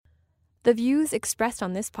The views expressed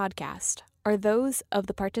on this podcast are those of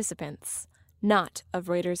the participants, not of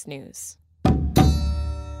Reuters News.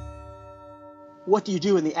 What do you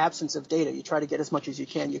do in the absence of data? You try to get as much as you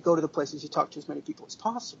can. You go to the places, you talk to as many people as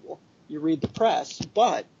possible. You read the press,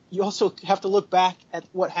 but you also have to look back at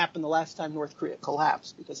what happened the last time North Korea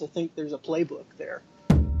collapsed, because I think there's a playbook there.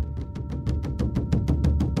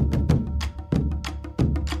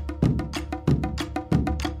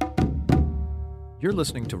 You're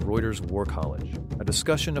listening to Reuters War College, a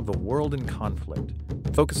discussion of the world in conflict,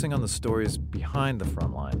 focusing on the stories behind the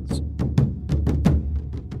front lines.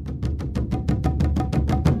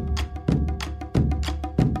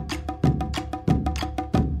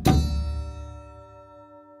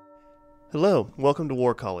 Hello, welcome to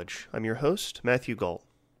War College. I'm your host, Matthew Galt.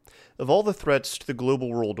 Of all the threats to the global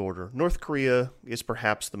world order, North Korea is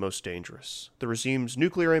perhaps the most dangerous. The regime's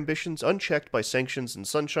nuclear ambitions, unchecked by sanctions and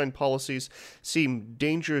sunshine policies, seem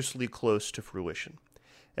dangerously close to fruition.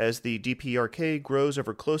 As the DPRK grows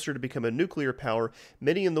ever closer to become a nuclear power,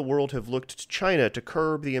 many in the world have looked to China to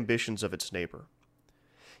curb the ambitions of its neighbor.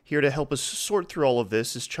 Here to help us sort through all of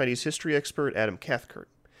this is Chinese history expert Adam Cathcart.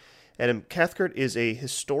 Adam Cathcart is a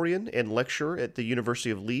historian and lecturer at the University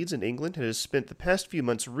of Leeds in England and has spent the past few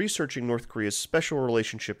months researching North Korea's special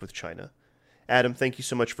relationship with China. Adam, thank you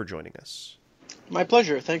so much for joining us. My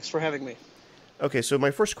pleasure. Thanks for having me. Okay, so my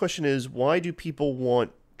first question is, why do people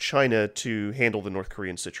want China to handle the North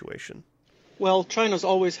Korean situation? Well, China's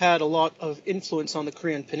always had a lot of influence on the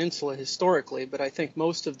Korean Peninsula historically, but I think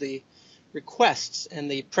most of the requests and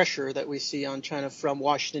the pressure that we see on China from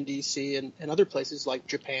Washington, D.C. and other places like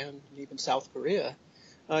Japan and even South Korea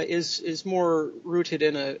is more rooted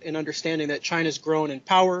in an understanding that China's grown in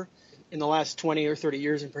power in the last 20 or 30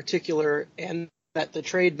 years in particular, and that the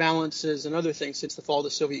trade balances and other things since the fall of the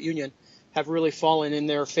Soviet Union have really fallen in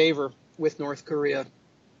their favor with North Korea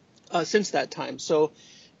since that time. So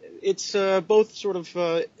it's both sort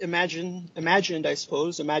of imagined, I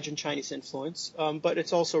suppose, imagined Chinese influence, but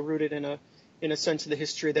it's also rooted in a sense of the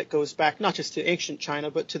history that goes back not just to ancient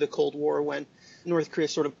China, but to the Cold War, when North Korea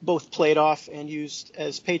sort of both played off and used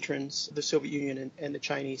as patrons the Soviet Union and the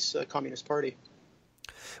Chinese Communist Party.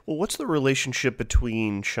 Well, what's the relationship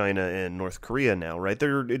between China and North Korea now, right?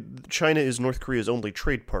 China is North Korea's only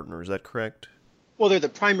trade partner, is that correct? Well, they're the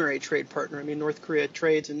primary trade partner. I mean, North Korea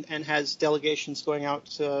trades and has delegations going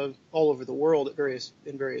out all over the world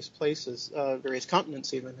in various places, various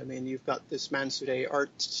continents even. I mean, you've got this Mansudae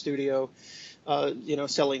art studio,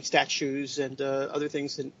 selling statues and other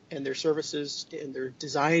things and their services, and their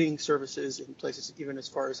designing services in places even as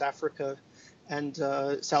far as Africa and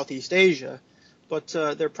Southeast Asia. But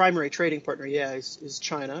their primary trading partner, is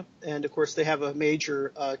China. And, of course, they have a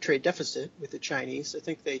major trade deficit with the Chinese. I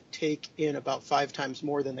think they take in about 5 times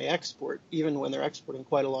more than they export, even when they're exporting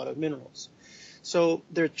quite a lot of minerals. So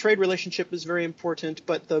their trade relationship is very important.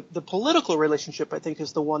 But the political relationship, I think,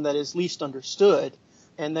 is the one that is least understood.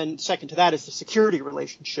 And then second to that is the security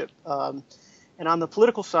relationship. And on the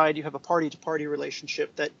political side, you have a party-to-party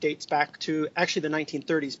relationship that dates back to actually the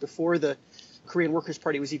 1930s, before the Korean Workers'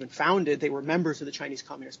 Party was even founded. They were members of the Chinese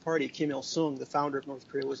Communist Party. Kim Il-sung, the founder of North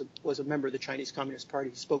Korea, was a member of the Chinese Communist Party.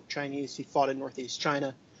 He spoke Chinese. He fought in Northeast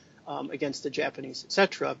China against the Japanese,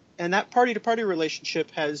 etc. And that party-to-party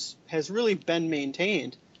relationship has really been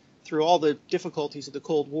maintained through all the difficulties of the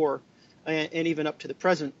Cold War and even up to the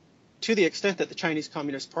present, to the extent that the Chinese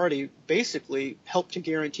Communist Party basically helped to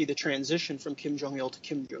guarantee the transition from Kim Jong-il to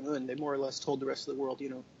Kim Jong-un. They more or less told the rest of the world,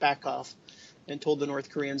 back off, and told the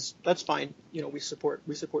North Koreans, that's fine, we support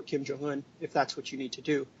Kim Jong-un if that's what you need to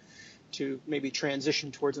do to maybe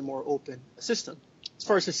transition towards a more open system. As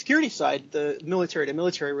far as the security side, the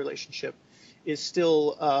military-to-military relationship is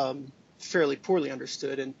still fairly poorly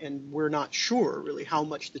understood, and we're not sure really how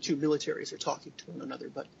much the two militaries are talking to one another,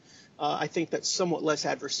 but I think that's somewhat less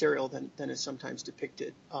adversarial than is sometimes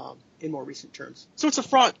depicted in more recent terms. So it's a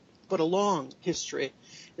fraught but a long history.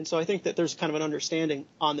 And so I think that there's kind of an understanding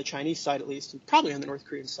on the Chinese side, at least, and probably on the North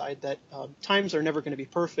Korean side, that times are never going to be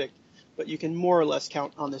perfect, but you can more or less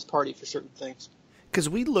count on this party for certain things. Because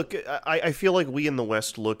I feel like we in the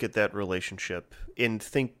West look at that relationship and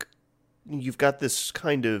think you've got this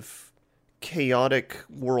kind of chaotic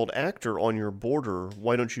world actor on your border.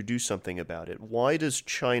 Why don't you do something about it? Why does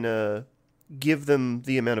China give them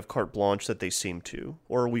the amount of carte blanche that they seem to?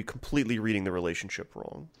 Or are we completely reading the relationship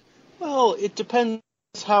wrong? Well, it depends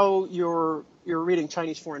how you're reading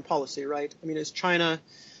Chinese foreign policy, right? I mean, is China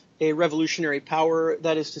a revolutionary power?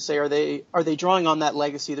 That is to say, are they drawing on that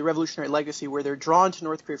legacy, the revolutionary legacy, where they're drawn to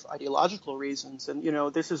North Korea for ideological reasons? And,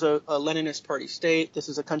 this is a Leninist party state. This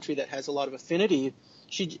is a country that has a lot of affinity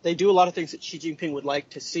they do a lot of things that Xi Jinping would like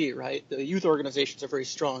to see, right? The youth organizations are very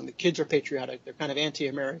strong. The kids are patriotic. They're kind of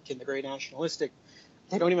anti-American. They're very nationalistic.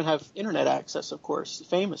 They don't even have internet access, of course,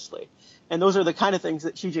 famously. And those are the kind of things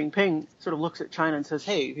that Xi Jinping sort of looks at China and says,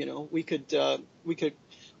 hey, we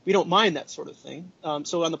don't mind that sort of thing.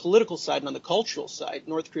 So on the political side and on the cultural side,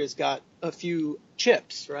 North Korea's got a few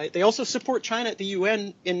chips, right? They also support China at the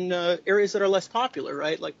UN in areas that are less popular,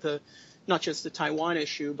 right? Like not just the Taiwan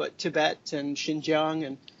issue, but Tibet and Xinjiang.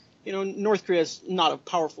 And, North Korea is not a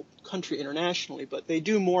powerful country internationally, but they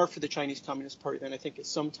do more for the Chinese Communist Party than I think is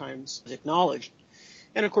sometimes acknowledged.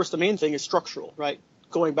 And, of course, the main thing is structural, right?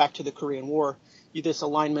 Going back to the Korean War, this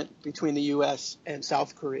alignment between the U.S. and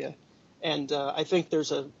South Korea. And I think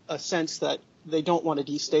there's a sense that they don't want to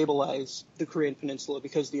destabilize the Korean Peninsula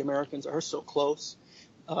because the Americans are so close.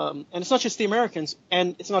 And it's not just the Americans,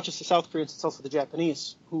 and it's not just the South Koreans, it's also the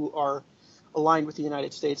Japanese who are aligned with the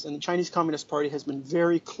United States. And the Chinese Communist Party has been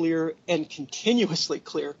very clear and continuously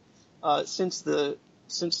clear since the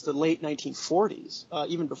late 1940s,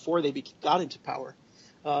 even before they got into power.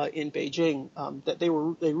 In Beijing, that they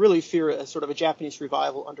really fear a sort of a Japanese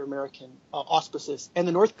revival under American auspices, and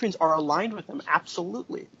the North Koreans are aligned with them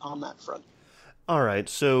absolutely on that front. All right,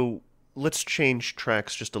 so let's change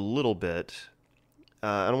tracks just a little bit.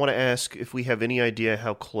 I want to ask if we have any idea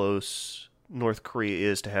how close North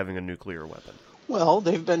Korea is to having a nuclear weapon. Well,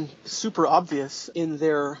 they've been super obvious in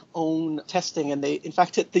their own testing, and in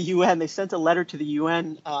fact, at the UN, they sent a letter to the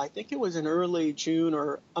UN, I think it was in early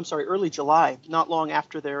July, not long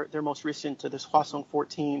after their most recent, this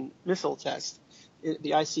Hwasong-14 missile test,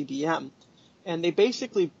 the ICBM. And they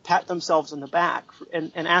basically pat themselves on the back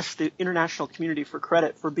and ask the international community for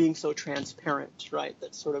credit for being so transparent, right?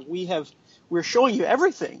 That sort of, we're showing you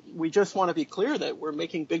everything. We just want to be clear that we're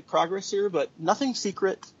making big progress here, but nothing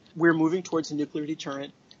secret. We're moving towards a nuclear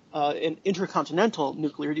deterrent, an intercontinental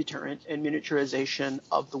nuclear deterrent, and miniaturization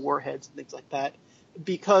of the warheads and things like that,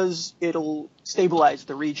 because it'll stabilize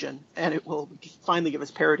the region and it will finally give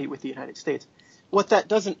us parity with the United States. What that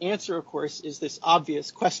doesn't answer, of course, is this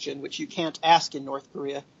obvious question, which you can't ask in North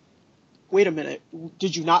Korea. Wait a minute,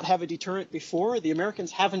 did you not have a deterrent before? The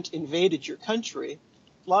Americans haven't invaded your country.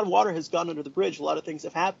 A lot of water has gone under the bridge. A lot of things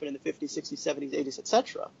have happened in the 50s, 60s, 70s, 80s,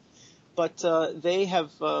 etc. But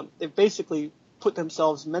they've basically put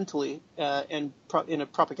themselves mentally and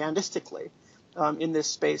propagandistically in this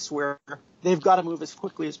space where they've got to move as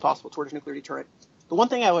quickly as possible towards a nuclear deterrent. The one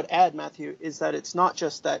thing I would add, Matthew, is that it's not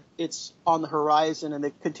just that it's on the horizon and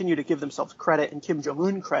they continue to give themselves credit and Kim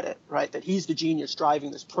Jong-un credit, right, that he's the genius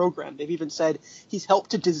driving this program. They've even said he's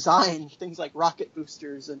helped to design things like rocket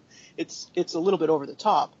boosters, and it's a little bit over the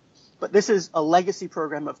top. But this is a legacy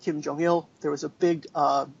program of Kim Jong-il. There was a big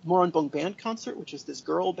Moranbong band concert, which is this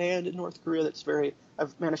girl band in North Korea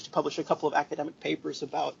I've managed to publish a couple of academic papers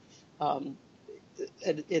about and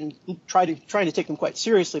trying to take them quite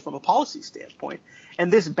seriously from a policy standpoint.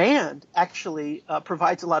 And this band actually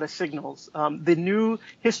provides a lot of signals. The new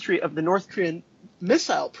history of the North Korean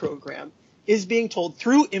missile program is being told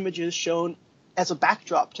through images shown as a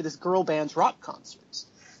backdrop to this girl band's rock concerts.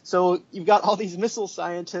 So you've got all these missile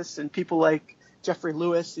scientists and people like Jeffrey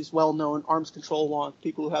Lewis, these well-known arms control wonk,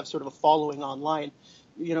 people who have sort of a following online,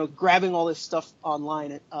 grabbing all this stuff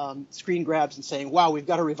online at screen grabs and saying, wow, we've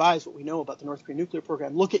got to revise what we know about the North Korean nuclear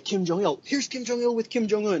program. Look at Kim Jong-il. Here's Kim Jong-il with Kim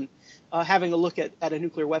Jong-un having a look at a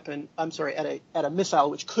nuclear weapon, at a missile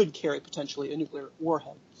which could carry potentially a nuclear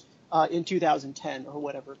warhead in 2010 or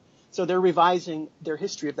whatever. So they're revising their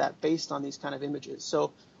history of that based on these kind of images.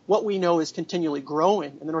 So what we know is continually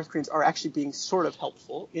growing, and the North Koreans are actually being sort of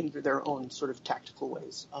helpful in their own sort of tactical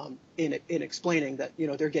ways in explaining that,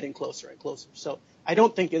 they're getting closer and closer. So I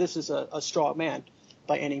don't think this is a straw man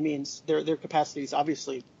by any means. Their capacity is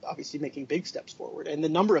obviously making big steps forward, and the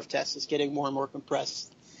number of tests is getting more and more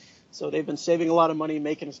compressed. So they've been saving a lot of money,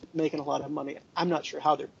 making a lot of money. I'm not sure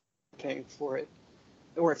how they're paying for it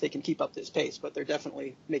or if they can keep up this pace, but they're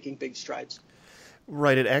definitely making big strides.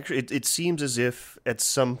 Right. It seems as if at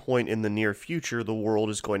some point in the near future, the world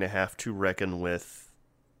is going to have to reckon with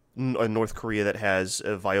a North Korea that has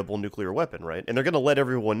a viable nuclear weapon, right? And they're going to let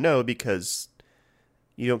everyone know because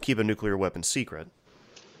you don't keep a nuclear weapon secret.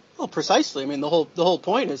 Well, precisely. I mean, the whole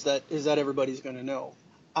point is that everybody's going to know.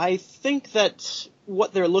 I think that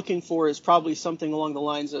what they're looking for is probably something along the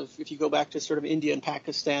lines of, if you go back to sort of India and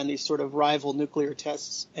Pakistan, these sort of rival nuclear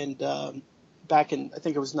tests, and back in, I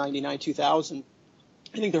think it was 99, 2000,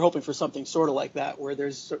 I think they're hoping for something sort of like that, where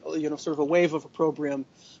there's sort of a wave of opprobrium,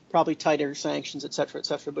 probably tighter sanctions, et cetera,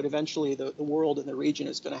 but eventually the world and the region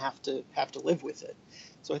is going to have to live with it.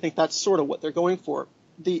 So I think that's sort of what they're going for.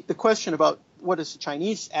 The question about what is the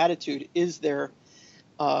Chinese attitude, is there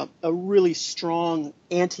a really strong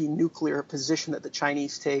anti-nuclear position that the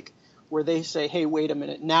Chinese take, where they say, hey, wait a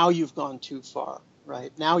minute, now you've gone too far,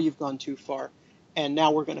 right? Now you've gone too far. And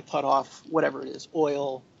now we're going to cut off whatever it is,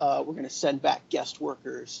 oil. We're going to send back guest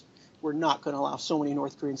workers. We're not going to allow so many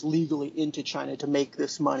North Koreans legally into China to make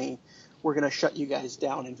this money. We're going to shut you guys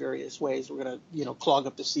down in various ways. We're going to, clog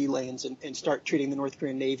up the sea lanes and start treating the North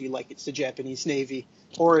Korean Navy like it's the Japanese Navy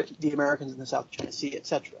or the Americans in the South China Sea,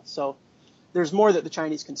 etc. So there's more that the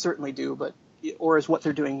Chinese can certainly do, or is what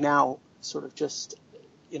they're doing now sort of just,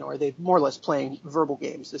 are they more or less playing verbal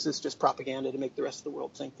games? This is just propaganda to make the rest of the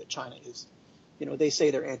world think that China is, they say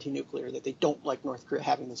they're anti-nuclear, that they don't like North Korea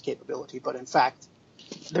having this capability, but in fact,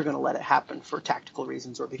 they're going to let it happen for tactical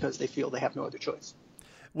reasons or because they feel they have no other choice.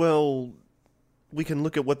 Well, we can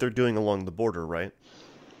look at what they're doing along the border, right?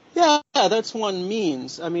 Yeah, that's one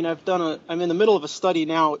means. I mean, I'm in the middle of a study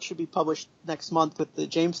now. It should be published next month with the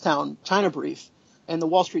Jamestown China Brief. And the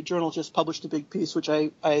Wall Street Journal just published a big piece, which I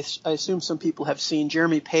assume some people have seen.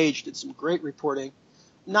 Jeremy Page did some great reporting,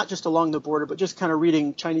 not just along the border, but just kind of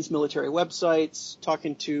reading Chinese military websites,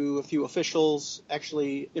 talking to a few officials,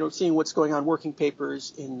 actually, seeing what's going on, working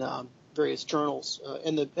papers in various journals,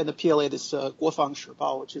 and the PLA, this Guofang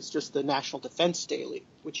Shibao, which is just the National Defense Daily,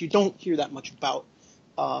 which you don't hear that much about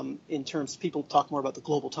in terms, people talk more about the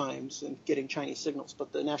Global Times and getting Chinese signals,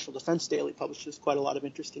 but the National Defense Daily publishes quite a lot of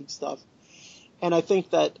interesting stuff. And I think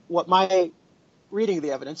that what my reading of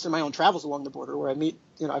the evidence and my own travels along the border, where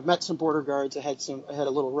I've met some border guards. I had a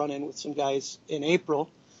little run-in with some guys in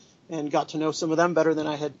April and got to know some of them better than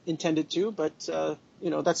I had intended to. But,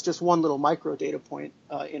 that's just one little micro data point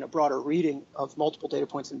in a broader reading of multiple data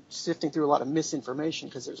points and sifting through a lot of misinformation,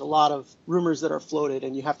 because there's a lot of rumors that are floated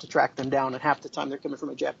and you have to track them down. And half the time they're coming from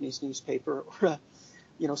a Japanese newspaper or,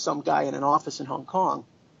 some guy in an office in Hong Kong.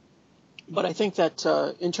 But I think that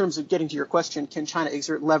in terms of getting to your question, can China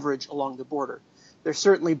exert leverage along the border? They're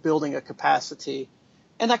certainly building a capacity,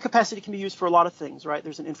 and that capacity can be used for a lot of things, right?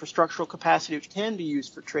 There's an infrastructural capacity which can be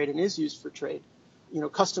used for trade and is used for trade,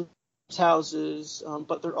 customs houses,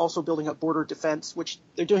 but they're also building up border defense, which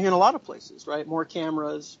they're doing in a lot of places, right? More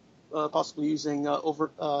cameras, possibly using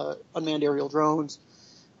unmanned aerial drones.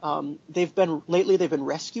 They've been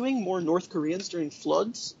rescuing more North Koreans during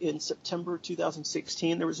floods. In September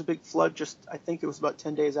 2016, there was a big flood I think it was about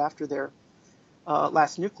 10 days after their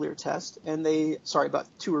last nuclear test, and about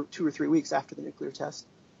 2 or 3 weeks after the nuclear test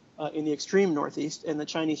in the extreme northeast, and the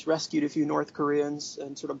Chinese rescued a few North Koreans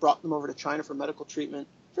and sort of brought them over to China for medical treatment,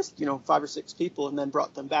 just 5 or 6 people, and then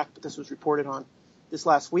brought them back. But this was reported on this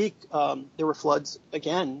last week. There were floods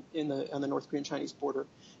again on the North Korean-Chinese border,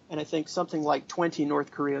 and I think something like 20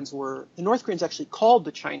 North Koreans the North Koreans actually called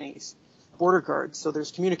the Chinese border guards, so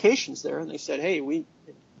there's communications there, and they said, hey, we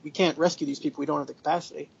can't rescue these people, we don't have the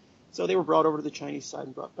capacity. So they were brought over to the Chinese side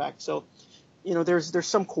and brought back. So, there's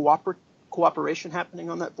some cooperation happening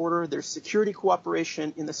on that border. There's security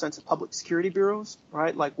cooperation in the sense of public security bureaus,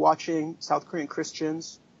 right? Like watching South Korean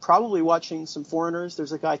Christians, probably watching some foreigners.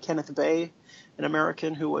 There's a guy, Kenneth Bay, an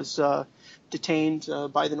American, who was detained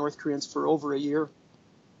by the North Koreans for over a year.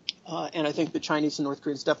 And I think the Chinese and North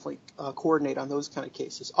Koreans definitely coordinate on those kind of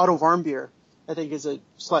cases. Otto Warmbier, I think, is a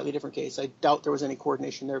slightly different case. I doubt there was any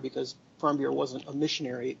coordination there because Warmbier wasn't a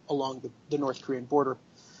missionary along the North Korean border.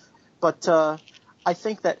 But I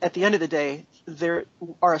think that at the end of the day, there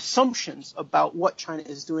are assumptions about what China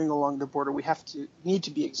is doing along the border need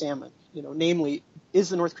to be examined. Namely, is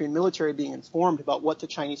the North Korean military being informed about what the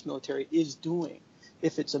Chinese military is doing?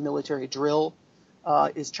 If it's a military drill,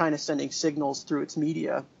 is China sending signals through its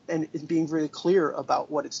media and is being very clear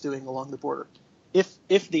about what it's doing along the border?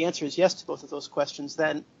 If the answer is yes to both of those questions,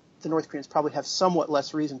 then the North Koreans probably have somewhat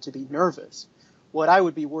less reason to be nervous. What I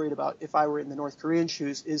would be worried about if I were in the North Korean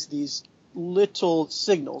shoes is these little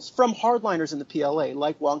signals from hardliners in the PLA,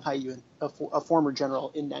 like Wang Haiyun, a former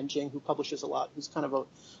general in Nanjing who publishes a lot, who's kind of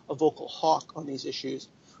a vocal hawk on these issues,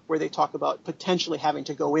 where they talk about potentially having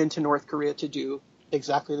to go into North Korea to do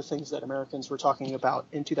exactly the things that Americans were talking about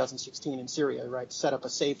in 2016 in Syria, right? Set up a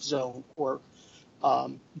safe zone or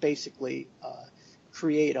basically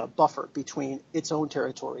create a buffer between its own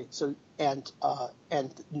territory and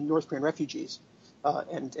North Korean refugees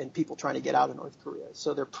and people trying to get out of North Korea.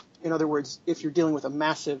 So in other words, if you're dealing with a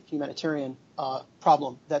massive humanitarian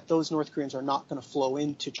problem, that those North Koreans are not going to flow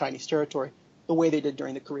into Chinese territory the way they did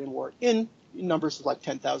during the Korean War in numbers of like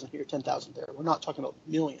 10,000 here, 10,000 there. We're not talking about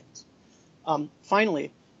millions.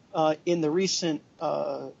 Finally, in the recent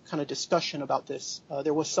kind of discussion about this,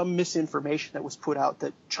 there was some misinformation that was put out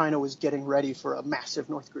that China was getting ready for a massive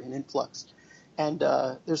North Korean influx. And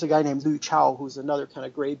there's a guy named Lu Chao, who's another kind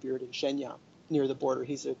of graybeard in Shenyang, near the border.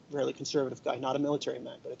 He's a fairly conservative guy, not a military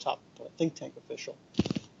man, but a top think tank official.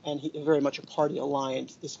 And he very much a party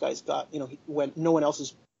aligned. This guy's got, when no one else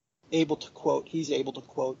is able to quote, he's able to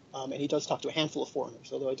quote. And he does talk to a handful of foreigners,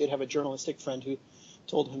 although I did have a journalistic friend who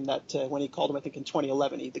told him that when he called him, I think in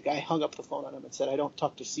 2011, the guy hung up the phone on him and said, "I don't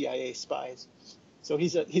talk to CIA spies." So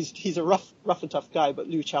he's a rough and tough guy. But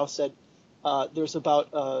Liu Chao said there's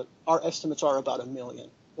about our estimates are about 1 million,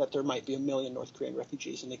 that there might be 1 million North Korean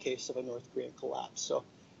refugees in the case of a North Korean collapse. So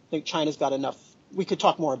I think China's got enough. We could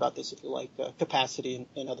talk more about this if you like, capacity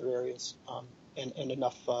in other areas, and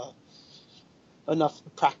enough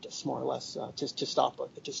practice, more or less, to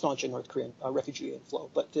staunch a North Korean refugee inflow.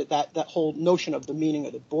 But that whole notion of the meaning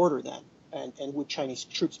of the border then, and would Chinese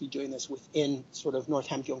troops be doing this within sort of North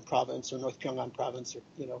Hamgyong province or North Pyongan province or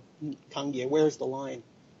Gangye? Where's the line?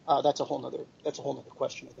 That's a whole nother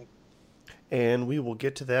question, I think. And we will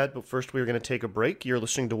get to that, but first we are going to take a break. You're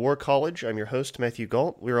listening to War College. I'm your host, Matthew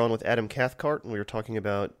Galt. We're on with Adam Cathcart, and we are talking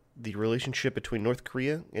about the relationship between North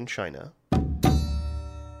Korea and China.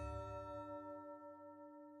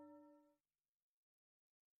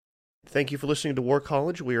 Thank you for listening to War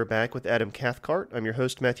College. We are back with Adam Cathcart. I'm your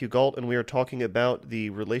host, Matthew Galt, and we are talking about the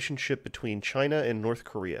relationship between China and North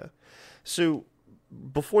Korea. So,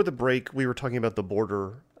 before the break, we were talking about the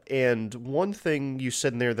border, and one thing you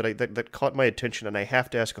said in there that caught my attention, and I have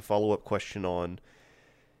to ask a follow-up question on,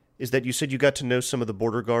 is that you said you got to know some of the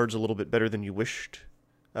border guards a little bit better than you wished.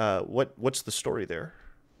 What's the story there?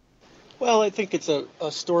 Well, I think it's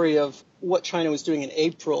a story of what China was doing in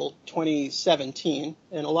April 2017,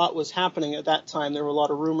 and a lot was happening at that time. There were a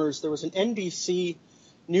lot of rumors. There was an NBC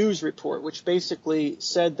News report which basically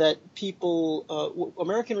said that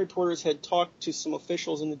American reporters had talked to some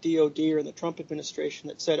officials in the DOD or in the Trump administration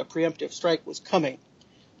that said a preemptive strike was coming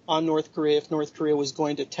on North Korea if North Korea was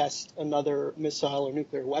going to test another missile or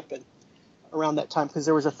nuclear weapon around that time, because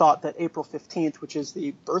there was a thought that April 15th, which is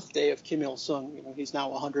the birthday of Kim Il-sung, he's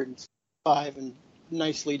now 105 and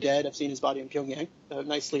nicely dead. I've seen his body in Pyongyang,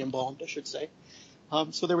 nicely embalmed, I should say.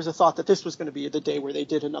 So there was a thought that this was going to be the day where they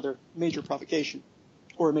did another major provocation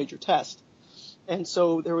or a major test. And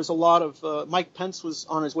so there was a lot of Mike Pence was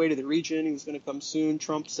on his way to the region. He was going to come soon.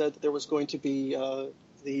 Trump said that there was going to be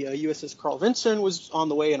the USS Carl Vinson was on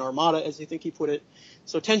the way in Armada, as I think he put it.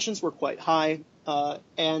 So tensions were quite high.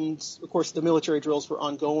 And, of course, the military drills were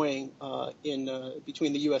ongoing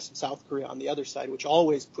between the U.S. and South Korea on the other side, which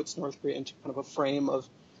always puts North Korea into kind of a frame of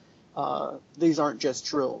these aren't just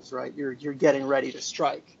drills, right? You're getting ready to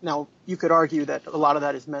strike. Now, you could argue that a lot of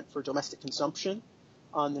that is meant for domestic consumption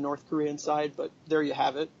on the North Korean side, but there you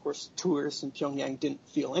have it. Of course, tourists in Pyongyang didn't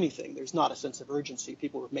feel anything. There's not a sense of urgency.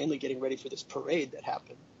 People were mainly getting ready for this parade that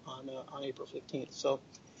happened on April 15th. So,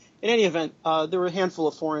 in any event, there were a handful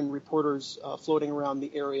of foreign reporters floating around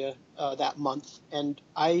the area that month, and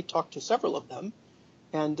I talked to several of them,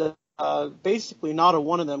 and basically not a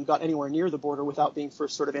one of them got anywhere near the border without being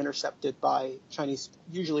first sort of intercepted by Chinese,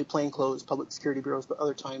 usually plainclothes public security bureaus, but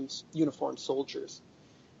other times uniformed soldiers.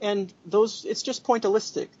 And it's just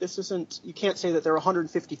pointillistic. This isn't, you can't say that there are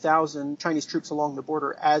 150,000 Chinese troops along the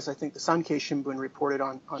border, as I think the Sankei Shimbun reported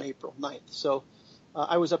on April 9th. So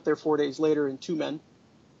I was up there 4 days later in Tumen.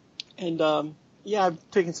 And I've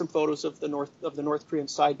taken some photos of the North Korean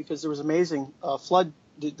side because there was amazing flood.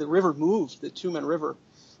 The river moved, the Tumen River.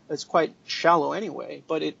 It's quite shallow anyway,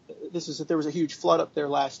 but there was a huge flood up there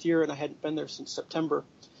last year, and I hadn't been there since September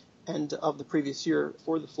and of the previous year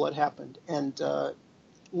before the flood happened. And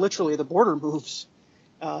literally the border moves.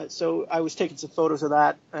 So I was taking some photos of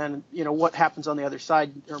that, and what happens on the other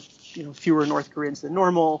side. There are fewer North Koreans than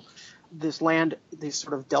normal. This land, these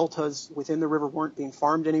sort of deltas within the river weren't being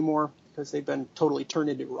farmed anymore because they've been totally turned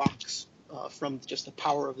into rocks from just the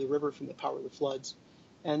power of the river, from the power of the floods.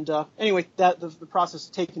 And anyway, the process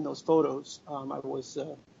of taking those photos, I was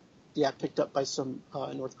picked up by some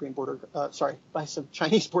by some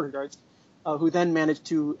Chinese border guards who then managed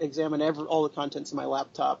to examine all the contents of my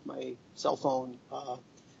laptop, my cell phone.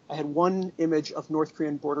 I had one image of North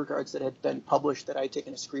Korean border guards that had been published that I had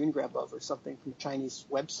taken a screen grab of or something from a Chinese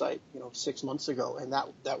website, 6 months ago, and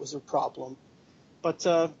that was a problem. But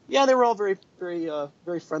they were all very, very,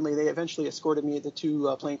 very friendly. They eventually escorted me. The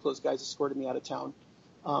two plainclothes guys escorted me out of town.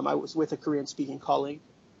 I was with a Korean-speaking colleague,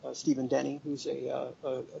 Stephen Denny, who's a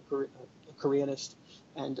Koreanist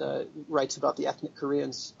and writes about the ethnic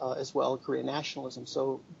Koreans as well, Korean nationalism.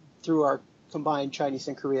 So through our combined Chinese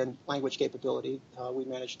and Korean language capability, we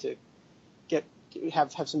managed to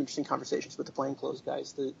have some interesting conversations with the plainclothes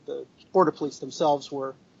guys. The border police themselves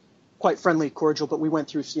were quite friendly, cordial, but we went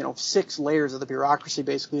through, 6 layers of the bureaucracy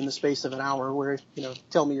basically in the space of an hour where,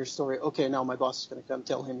 tell me your story. Okay, now my boss is going to come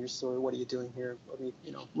tell him your story. What are you doing here? Let me,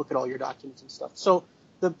 look at all your documents and stuff. So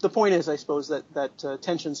the point is, I suppose, that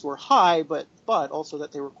tensions were high, but also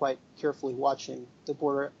that they were quite carefully watching the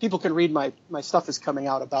border. People can read my stuff is coming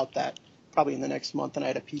out about that probably in the next month, and I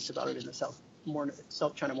had a piece about it in the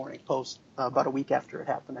South China Morning Post about a week after it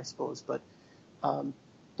happened, I suppose. But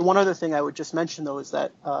the one other thing I would just mention, though, is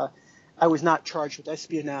that I was not charged with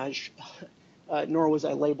espionage, nor was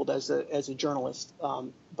I labeled as a journalist.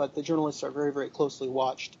 But the journalists are very, very closely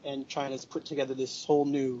watched, and China's put together this whole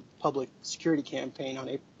new public security campaign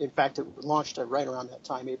in fact, it launched right around that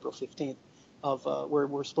time, April 15th, where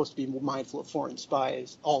we're supposed to be mindful of foreign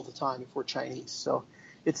spies all the time if we're Chinese. So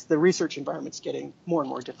it's the research environment's getting more and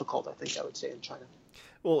more difficult, I think I would say, in China.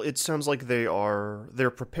 Well, it sounds like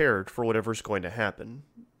they're prepared for whatever's going to happen.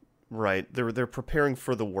 Right, they're preparing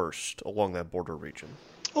for the worst along that border region.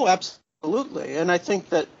 Oh, absolutely, and I think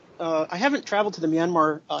that I haven't traveled to the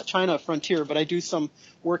Myanmar-China frontier, but I do some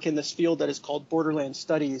work in this field that is called borderland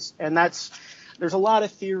studies, and there's a lot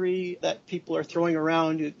of theory that people are throwing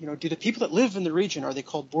around. Do the people that live in the region, are they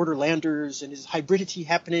called borderlanders, and is hybridity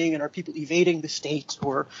happening, and are people evading the state,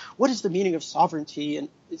 or what is the meaning of sovereignty? And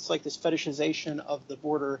it's like this fetishization of the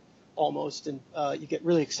border almost, and you get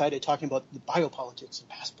really excited talking about the biopolitics and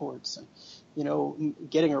passports and,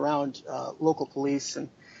 getting around local police and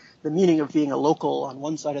the meaning of being a local on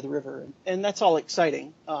one side of the river. And that's all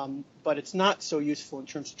exciting, but it's not so useful in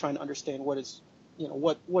terms of trying to understand what's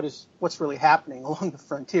really happening along the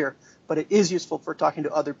frontier. But it is useful for talking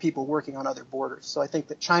to other people working on other borders. So I think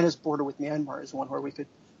that China's border with Myanmar is one where we could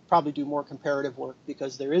probably do more comparative work,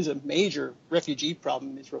 because there is a major refugee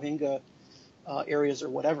problem in these Rohingya areas or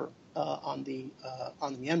whatever on the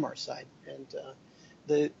Myanmar side,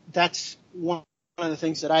 and that's one of the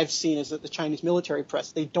things that I've seen is that the Chinese military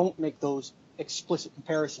press, they don't make those explicit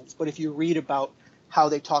comparisons, but if you read about how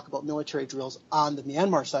they talk about military drills on the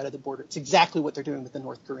Myanmar side of the border, it's exactly what they're doing with the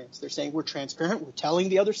North Koreans. They're saying we're transparent, we're telling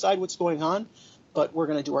the other side what's going on, but we're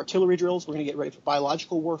going to do artillery drills, we're going to get ready for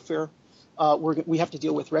biological warfare, we have to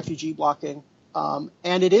deal with refugee blocking.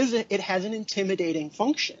 And it has an intimidating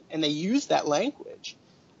function, and they use that language.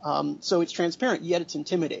 So it's transparent, yet it's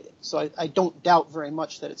intimidating. So I don't doubt very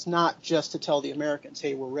much that it's not just to tell the Americans,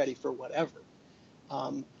 hey, we're ready for whatever.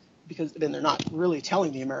 Because then they're not really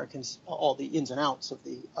telling the Americans all the ins and outs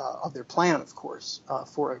of their plan, of course,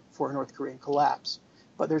 for a North Korean collapse.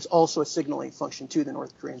 But there's also a signaling function to the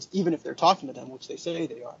North Koreans, even if they're talking to them, which they say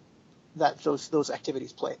they are, that those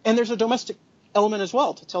activities play. And there's a domestic element as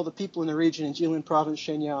well, to tell the people in the region, in Jilin province,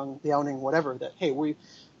 Shenyang, Liaoning, whatever, that, hey, we're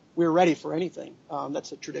ready for anything.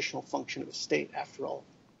 That's a traditional function of a state, after all.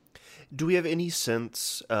 Do we have any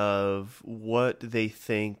sense of what they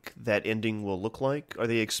think that ending will look like? Are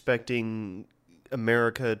they expecting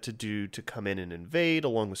America to come in and invade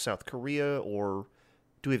along with South Korea, or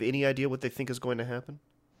do we have any idea what they think is going to happen?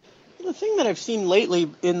 The thing that I've seen lately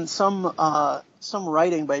in some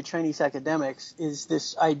writing by Chinese academics is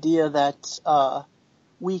this idea that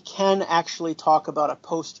we can actually talk about a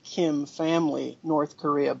post-Kim family North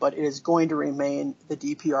Korea, but it is going to remain the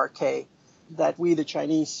DPRK. That we, the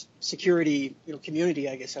Chinese security community,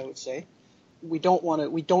 I guess I would say, we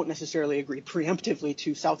don't necessarily agree preemptively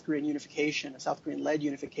to South Korean unification, a South Korean-led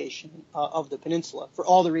unification of the peninsula, for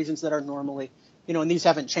all the reasons that are normally. And these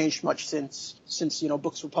haven't changed much since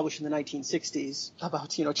books were published in the 1960s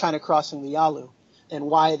about China crossing the Yalu and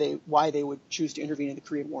why they would choose to intervene in the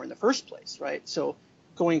Korean War in the first place, right? So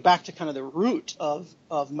going back to kind of the root of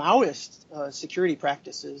Maoist security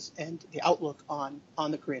practices and the outlook on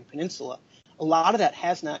the Korean Peninsula, a lot of that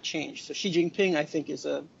has not changed. So Xi Jinping, I think, is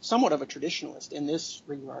somewhat of a traditionalist in this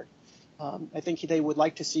regard. I think they would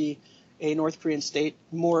like to see a North Korean state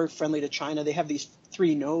more friendly to China. They have these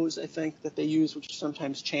 3 no's, I think, that they use, which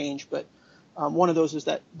sometimes change. But one of those is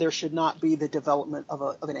that there should not be the development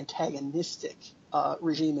of an antagonistic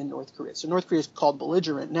regime in North Korea. So North Korea is called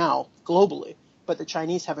belligerent now globally, but the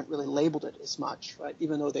Chinese haven't really labeled it as much, right?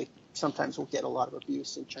 Even though they sometimes will get a lot of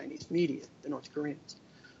abuse in Chinese media, the North Koreans.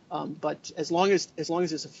 But as long as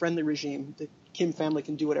it's a friendly regime, the Kim family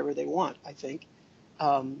can do whatever they want, I think.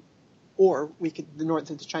 Or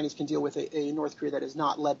the Chinese can deal with a North Korea that is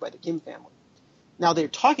not led by the Kim family. Now, they're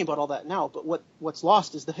talking about all that now, but what's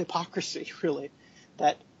lost is the hypocrisy, really,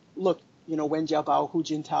 that, look, Wen Jiabao, Hu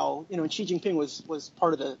Jintao, and Xi Jinping was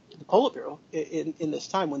part of the Politburo in this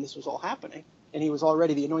time when this was all happening, and he was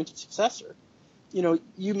already the anointed successor.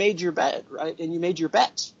 You made your bed, right? And you made your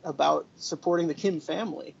bet about supporting the Kim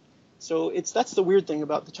family. So that's the weird thing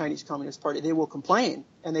about the Chinese Communist Party. They will complain,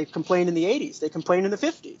 and they complained in the 80s. They complained in the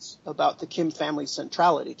 50s about the Kim family's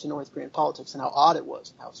centrality to North Korean politics and how odd it was,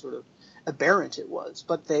 and how sort of aberrant it was.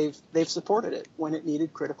 But they've supported it when it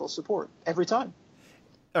needed critical support every time.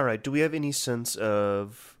 All right. Do we have any sense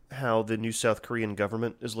of how the new South Korean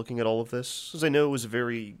government is looking at all of this? Because I know it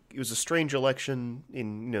was a strange election.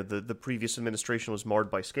 The previous administration was marred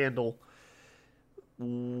by scandal.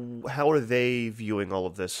 How are they viewing all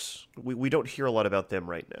of this? We don't hear a lot about them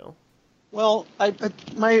right now. Well,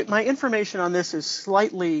 my information on this is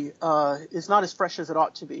slightly is not as fresh as it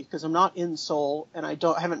ought to be, because I'm not in Seoul and I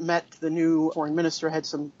haven't met the new foreign minister. I had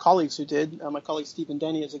some colleagues who did. My colleague Stephen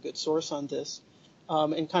Denny is a good source on this,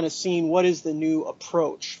 and kind of seeing what is the new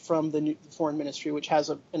approach from the new foreign ministry, which has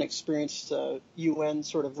an experienced UN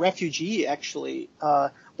sort of refugee actually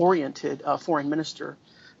oriented foreign minister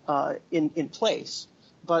in place.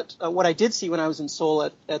 But what I did see when I was in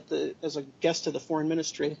Seoul as a guest to the foreign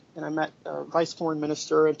ministry, and I met vice foreign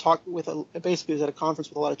minister and talked with basically was at a conference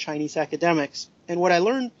with a lot of Chinese academics. And what I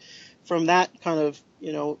learned from that kind of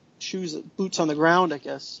boots on the ground, I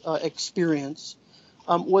guess, experience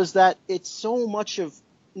was that it's so much of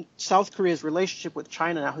South Korea's relationship with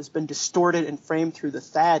China now has been distorted and framed through the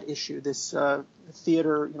THAAD issue, this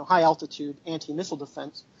theater, high altitude anti-missile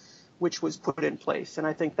defense, which was put in place. And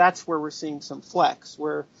I think that's where we're seeing some flex,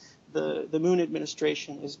 where the Moon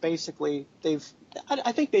administration is basically,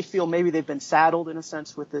 I think they feel maybe they've been saddled in a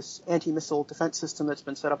sense with this anti-missile defense system that's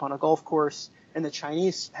been set up on a golf course, and the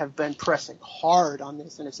Chinese have been pressing hard on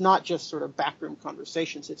this. And it's not just sort of backroom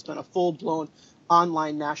conversations. It's been a full-blown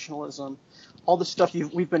online nationalism. All the stuff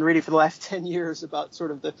we've been reading for the last 10 years about sort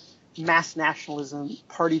of the mass nationalism,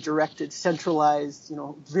 party-directed, centralized,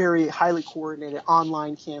 very highly coordinated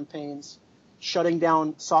online campaigns, shutting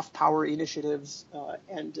down soft power initiatives,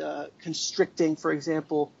 and constricting, for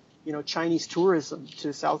example, Chinese tourism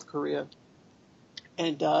to South Korea.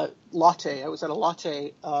 And Lotte, I was at a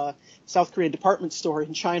Lotte South Korean department store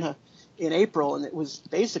in China in April, and it was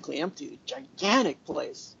basically empty, a gigantic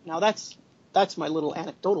place. Now that's my little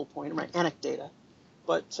anecdotal point, or my anecdata.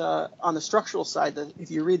 But on the structural side,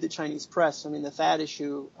 if you read the Chinese press, the THAAD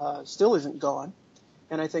issue still isn't gone,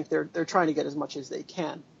 and I think they're trying to get as much as they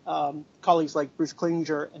can. Colleagues like Bruce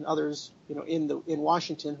Klinger and others, in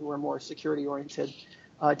Washington who are more security oriented,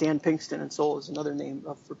 Dan Pinkston in Seoul is another name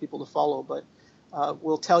for people to follow, but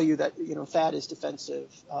will tell you that THAAD is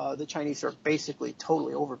defensive. The Chinese are basically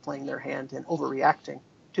totally overplaying their hand and overreacting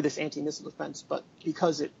to this anti-missile defense, but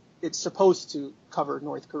because it's supposed to cover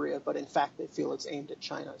North Korea, but in fact they feel it's aimed at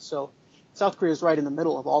China. So South Korea is right in the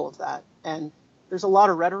middle of all of that. And there's a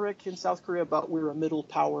lot of rhetoric in South Korea about we're a middle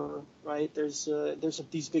power, right? There's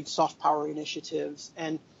these big soft power initiatives.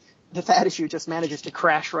 And the THAAD issue just manages to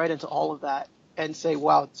crash right into all of that and say,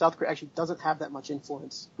 wow, South Korea actually doesn't have that much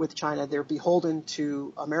influence with China. They're beholden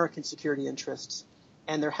to American security interests,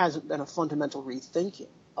 and there hasn't been a fundamental rethinking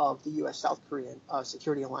of the U.S.-South Korean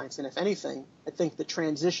security alliance. And if anything, I think the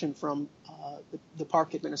transition from the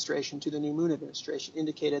Park administration to the new Moon administration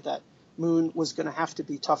indicated that Moon was going to have to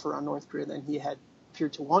be tougher on North Korea than he had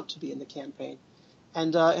appeared to want to be in the campaign.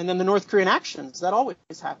 And then the North Korean actions, that always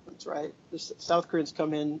happens, right? The South Koreans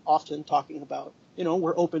come in often talking about,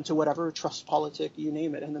 we're open to whatever, trust politic, you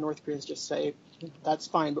name it. And the North Koreans just say, that's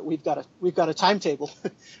fine, but we've got a timetable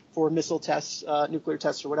for missile tests, nuclear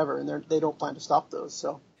tests or whatever, and they don't plan to stop those.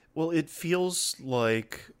 So, well, it feels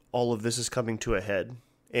like all of this is coming to a head,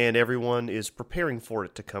 and everyone is preparing for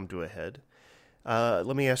it to come to a head.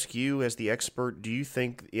 Let me ask you, as the expert, do you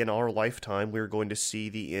think in our lifetime we're going to see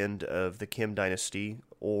the end of the Kim dynasty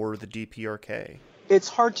or the DPRK? It's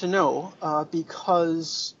hard to know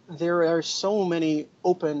because there are so many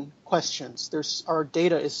open questions. Our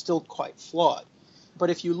data is still quite flawed. But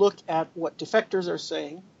if you look at what defectors are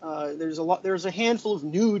saying, there's a handful of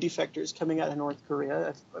new defectors coming out of North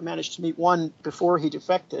Korea. I managed to meet one before he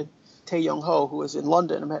defected, Tae Young-ho, who was in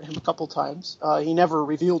London. I met him a couple times. He never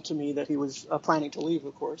revealed to me that he was planning to leave,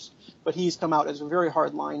 of course. But he's come out as a very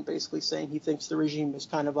hard line, basically saying he thinks the regime is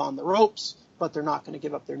kind of on the ropes, but they're not going to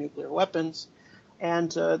give up their nuclear weapons.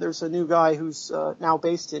 And there's a new guy who's now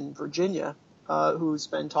based in Virginia who's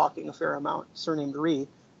been talking a fair amount, surnamed Rhee,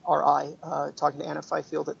 R.I., talking to Anna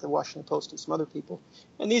Fifield at the Washington Post and some other people.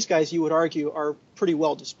 And these guys, you would argue, are pretty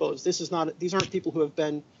well disposed. These aren't people who have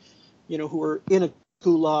been, who are in a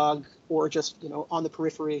gulag or just, on the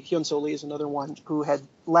periphery. Hyun Soo Lee is another one who had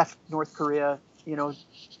left North Korea,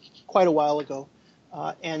 quite a while ago.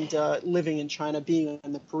 and living in China, being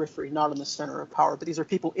in the periphery, not in the center of power. But these are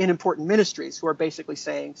people in important ministries who are basically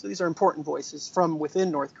saying, so these are important voices from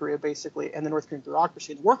within North Korea, basically, and the North Korean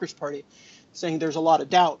bureaucracy and the Workers' Party, saying there's a lot of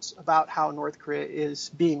doubts about how North Korea is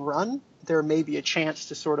being run. There may be a chance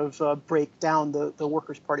to sort of break down the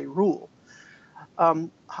Workers' Party rule.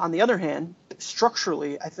 On the other hand,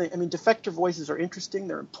 structurally, I mean, defector voices are interesting.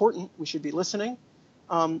 They're important. We should be listening.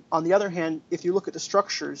 On the other hand, if you look at the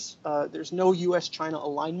structures, there's no U.S.-China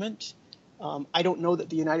alignment. I don't know that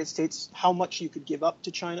the United States, how much you could give up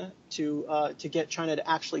to China to get China to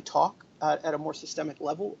actually talk at a more systemic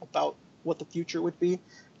level about what the future would be.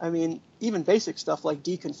 I mean, even basic stuff like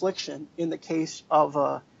deconfliction in the case of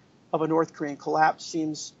a North Korean collapse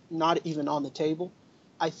seems not even on the table.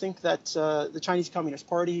 I think that the Chinese Communist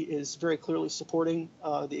Party is very clearly supporting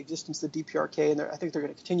the existence of the DPRK, and I think they're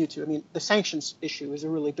going to continue to. I mean, the sanctions issue is a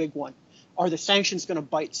really big one. Are the sanctions going to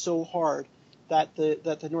bite so hard that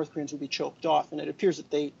the North Koreans will be choked off? And it appears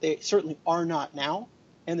that they certainly are not now,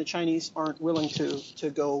 and the Chinese aren't willing to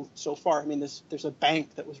go so far. I mean, there's a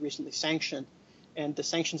bank that was recently sanctioned, and the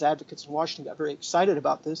sanctions advocates in Washington got very excited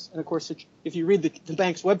about this. And, of course, if you read the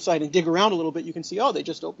bank's website and dig around a little bit, you can see, they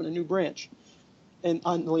just opened a new branch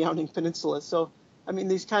on the Liaoning Peninsula. So, I mean,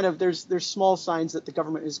 these kind of there's small signs that the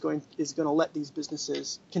government is going to let these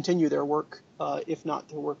businesses continue their work, if not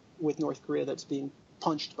their work with North Korea that's being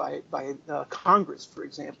punched by Congress, for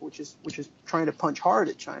example, which is trying to punch hard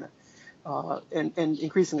at China, and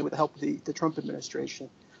increasingly with the help of the Trump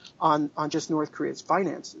administration on just North Korea's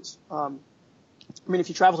finances. I mean, if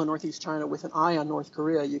you travel to Northeast China with an eye on North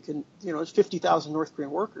Korea, you can, there's 50,000 North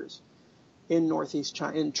Korean workers in Northeast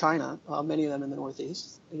China, many of them in the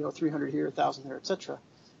Northeast, 300 here, 1,000 there, etc.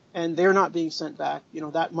 And they're not being sent back.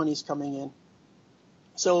 That money's coming in.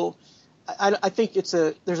 So I think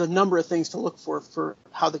there's a number of things to look for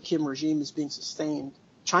how the Kim regime is being sustained.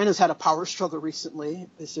 China's had a power struggle recently.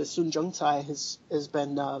 Sun Zhengcai has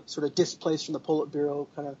been sort of displaced from the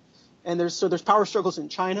Politburo and there's power struggles in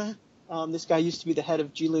China. This guy used to be the head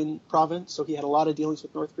of Jilin province, so he had a lot of dealings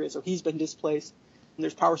with North Korea, so he's been displaced. And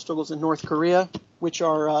there's power struggles in North Korea, which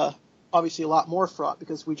are obviously a lot more fraught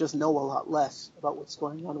because we just know a lot less about what's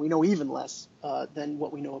going on. We know even less than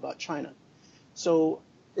what we know about China. So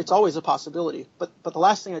it's always a possibility. But the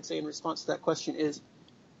last thing I'd say in response to that question is,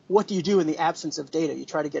 what do you do in the absence of data? You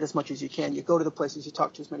try to get as much as you can. You go to the places, you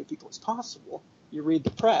talk to as many people as possible. You read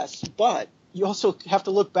the press, but you also have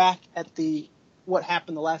to look back at what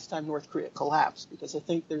happened the last time North Korea collapsed, because I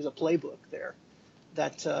think there's a playbook there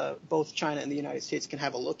that both China and the United States can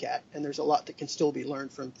have a look at, and there's a lot that can still be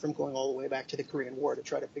learned from going all the way back to the Korean War to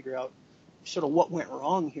try to figure out sort of what went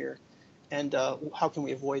wrong here, and how can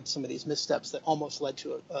we avoid some of these missteps that almost led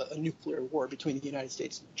to a nuclear war between the United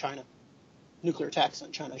States and China. Nuclear attacks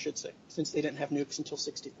on China, I should say, since they didn't have nukes until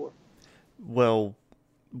 '64. Well,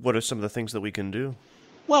 what are some of the things that we can do?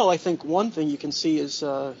 Well, I think one thing you can see is,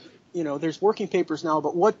 there's working papers now,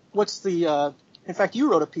 but what's the in fact, you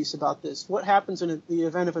wrote a piece about this. What happens in the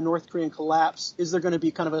event of a North Korean collapse? Is there going to be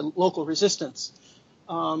kind of a local resistance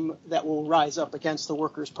that will rise up against the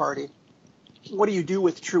Workers' Party? What do you do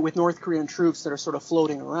with North Korean troops that are sort of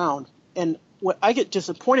floating around? And what I get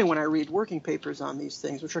disappointed when I read working papers on these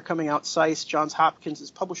things, which are coming out, SAIS, Johns Hopkins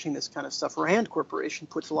is publishing this kind of stuff. Rand Corporation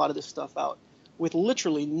puts a lot of this stuff out with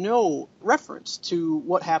literally no reference to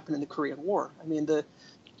what happened in the Korean War. I mean, the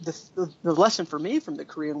lesson for me from the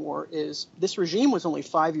Korean War is this regime was only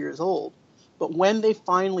 5 years old, but when they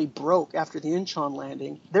finally broke after the Incheon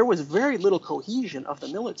landing, there was very little cohesion of the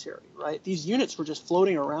military, right? These units were just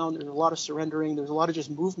floating around. There was a lot of surrendering. There was a lot of just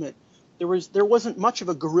movement. There wasn't much of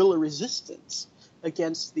a guerrilla resistance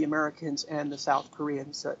against the Americans and the South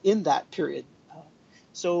Koreans in that period.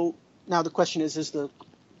 So now the question is the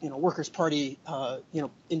Workers' Party,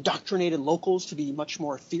 indoctrinated locals to be much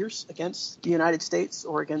more fierce against the United States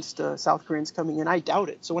or against South Koreans coming in? I doubt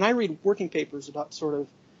it. So when I read working papers about sort of,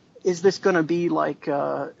 is this going to be like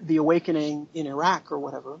the awakening in Iraq or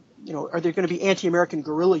whatever? Are there going to be anti-American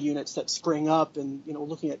guerrilla units that spring up and,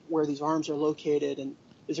 looking at where these arms are located, and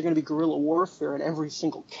is there going to be guerrilla warfare in every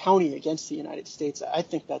single county against the United States? I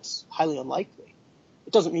think that's highly unlikely.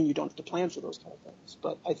 It doesn't mean you don't have to plan for those kind of things,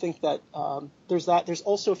 but I think that there's that. There's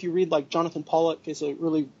also, if you read like Jonathan Pollock is a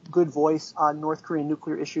really good voice on North Korean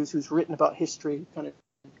nuclear issues, who's written about history, kind of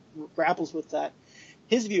grapples with that.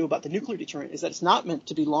 His view about the nuclear deterrent is that it's not meant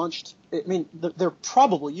to be launched. I mean, their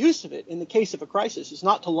probable use of it in the case of a crisis is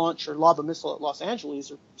not to launch or lob a missile at Los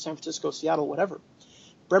Angeles or San Francisco, Seattle, whatever,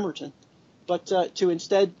 Bremerton, but to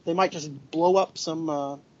instead they might just blow up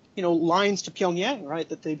some lines to Pyongyang, right?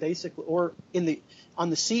 That they basically, or on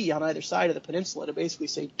the sea on either side of the peninsula, to basically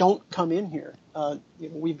say, don't come in here.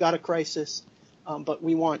 We've got a crisis, but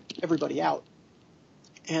we want everybody out.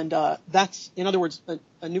 And that's, in other words,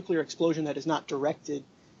 a nuclear explosion that is not directed,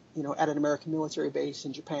 at an American military base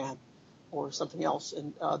in Japan or something else.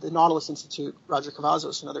 And the Nautilus Institute, Roger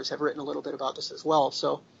Cavazos and others have written a little bit about this as well.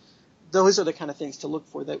 So those are the kind of things to look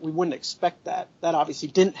for, that we wouldn't expect that. That obviously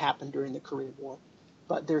didn't happen during the Korean War.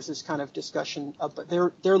 But there's this kind of discussion but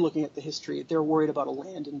they're looking at the history. They're worried about a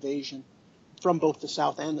land invasion from both the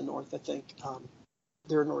south and the north, I think,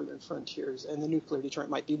 their northern frontiers. And the nuclear deterrent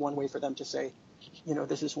might be one way for them to say,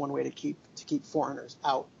 this is one way to keep foreigners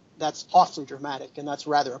out. That's awfully dramatic, and that's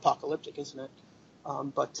rather apocalyptic, isn't it?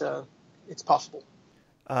 But it's possible.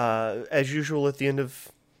 As usual, at the end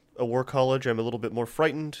of a War College, I'm a little bit more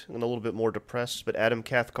frightened and a little bit more depressed. But Adam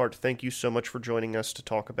Cathcart, thank you so much for joining us to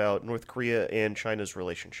talk about North Korea and China's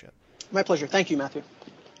relationship. My pleasure. Thank you, Matthew.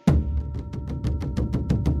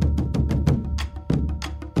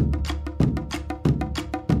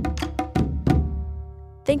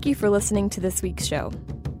 Thank you for listening to this week's show.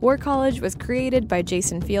 War College was created by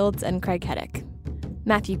Jason Fields and Craig Heddick.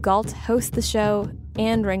 Matthew Gault hosts the show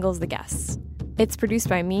and wrangles the guests. It's produced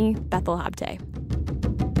by me, Bethel Habte.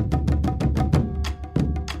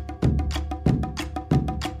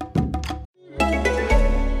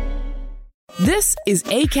 This is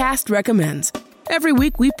Acast Recommends. Every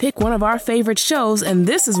week we pick one of our favorite shows, and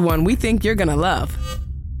this is one we think you're gonna love.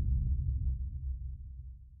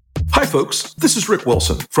 Hi, folks. This is Rick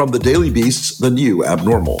Wilson from The Daily Beast's The New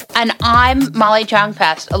Abnormal. And I'm Molly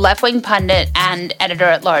Jong-Fast, a left-wing pundit and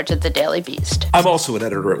editor-at-large at The Daily Beast. I'm also an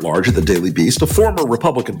editor-at-large at The Daily Beast, a former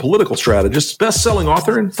Republican political strategist, best-selling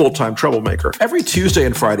author, and full-time troublemaker. Every Tuesday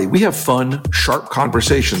and Friday, we have fun, sharp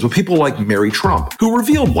conversations with people like Mary Trump, who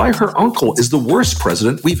revealed why her uncle is the worst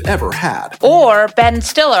president we've ever had. Or Ben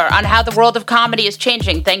Stiller on how the world of comedy is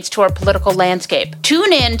changing thanks to our political landscape.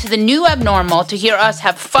 Tune in to The New Abnormal to hear us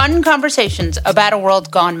have fun conversations about a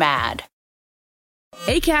world gone mad.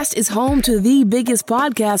 Acast is home to the biggest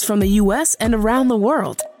podcasts from the U.S. and around the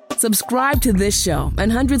world. Subscribe to this show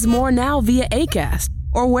and hundreds more now via Acast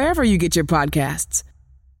or wherever you get your podcasts.